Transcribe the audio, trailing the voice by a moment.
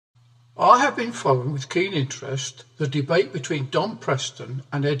I have been following with keen interest the debate between Don Preston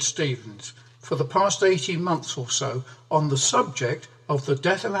and Ed Stevens for the past 18 months or so on the subject of the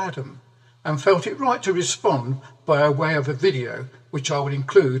death of Adam, and felt it right to respond by way of a video which I will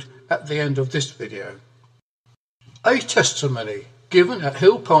include at the end of this video. A testimony given at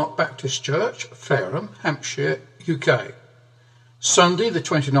Hill Park Baptist Church, Fareham, Hampshire, UK. Sunday the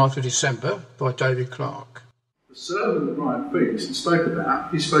 29th of December by David Clark. The sermon that Brian preached he spoke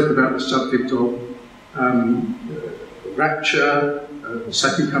about the subject of the rapture, the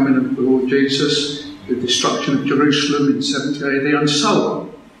second coming of the Lord Jesus, the destruction of Jerusalem in 70 AD and so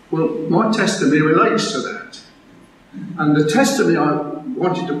on. Well, my testimony relates to that. And the testimony I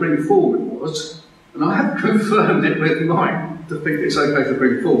wanted to bring forward was, and I have confirmed it with mine to think it's okay to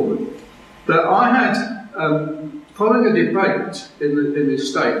bring forward, that I had, following a debate in the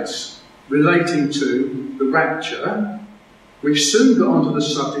States relating to the rapture, which soon got onto the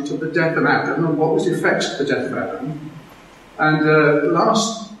subject of the death of Adam and what was the effects of the death of Adam. And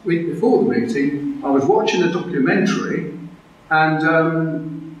last week before the meeting, I was watching a documentary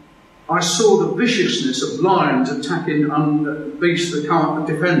and I saw the viciousness of lions attacking beasts that can't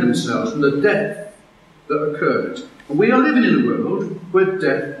defend themselves and the death that occurred. And we are living in a world where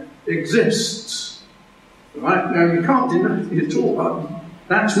death exists. Right? Now, you can't deny it at all.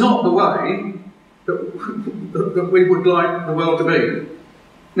 That's not the way that we would like the world to be.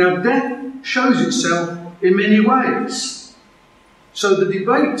 Now, death shows itself in many ways. So the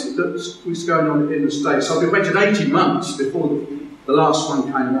debate that was going on in the States, I've been waiting 18 months before the last one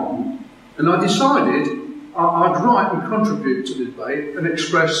came on, and I decided I'd write and contribute to the debate and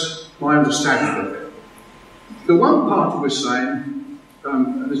express my understanding of it. The one party was saying,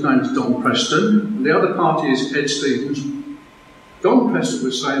 his name is Don Preston, and the other party is Ed Stevens. Don Preston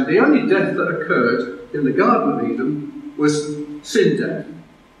was saying the only death that occurred in the Garden of Eden was sin death.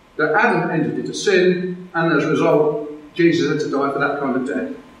 That Adam entered into sin, and as a result, Jesus had to die for that kind of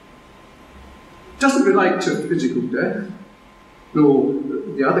death. It doesn't relate to physical death, nor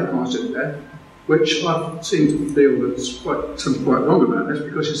the other kinds of death, which I seem to feel there's something quite wrong about this,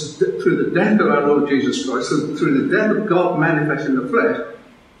 because it's through the death of our Lord Jesus Christ, through the death of God manifest in the flesh,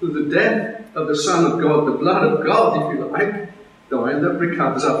 through the death of the Son of God, the blood of God, if you like, dying, that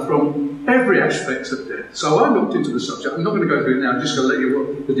recovers us from every aspect of death. So I looked into the subject. I'm not going to go through it now, I'm just going to let you know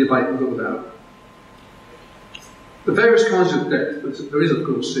what the debate was all about. The various kinds of death. There is, of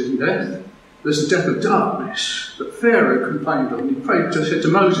course, sin death. There's the death of darkness that Pharaoh complained of. He said to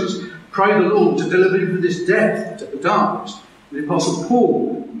Moses, pray the Lord to deliver him from this death, the darkness. The Apostle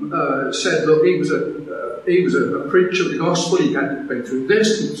Paul said, look, he was a preacher of the gospel. He had been through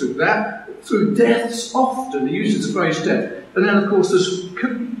this and through that, through deaths often. He uses the phrase death. And then, of course, there's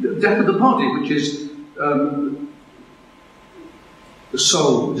the death of the body, which is the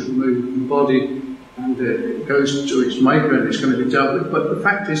soul is removed from the body and it goes to its maker and it's going to be dealt with. But the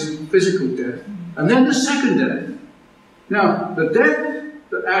fact is physical death. And then the second death. Now, the death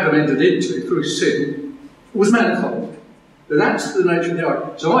that Adam entered into through sin was manifold. That's the nature of the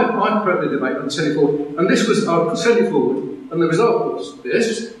argument. So I prepped the debate and sent it forward. And this was, I sent it forward, and the result was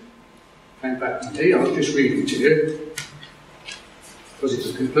this. Came back to me, I'll just read it to you, because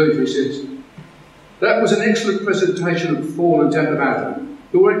it's a conclusion. It says, that was an excellent presentation of the fall and death of Adam.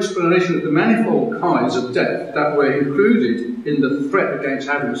 Your explanation of the manifold kinds of death that were included in the threat against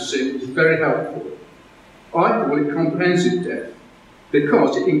Adam's sin is very helpful. I call it comprehensive death,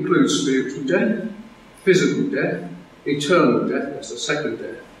 because it includes spiritual death, physical death, eternal death, that's the second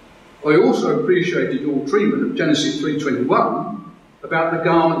death. I also appreciated your treatment of Genesis 3:21 about the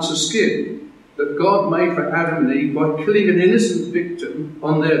garments of skin that God made for Adam and Eve by killing an innocent victim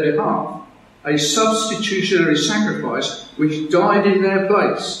on their behalf, a substitutionary sacrifice which died in their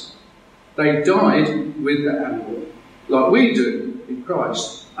place. They died with the animal, like we do in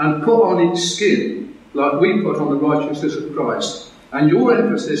Christ, and put on its skin, like we put on the righteousness of Christ. And your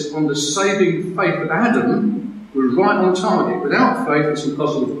emphasis on the saving faith of Adam was right on target. Without faith, it's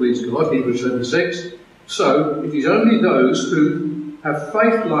impossible to please God, Hebrews 7:6. So, it is only those who have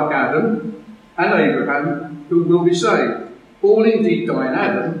faith like Adam and Abraham who will be saved. All indeed die in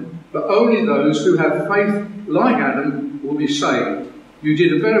Adam, but only those who have faith like Adam will be saved. You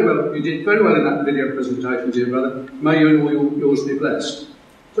did very well in that video presentation, dear brother. May you and all yours be blessed.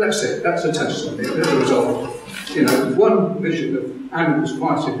 So that's it. That's a testimony. As a result, one vision of animals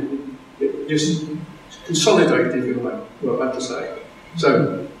fighting, it just consolidated, if you like, what I had to say.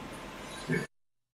 So,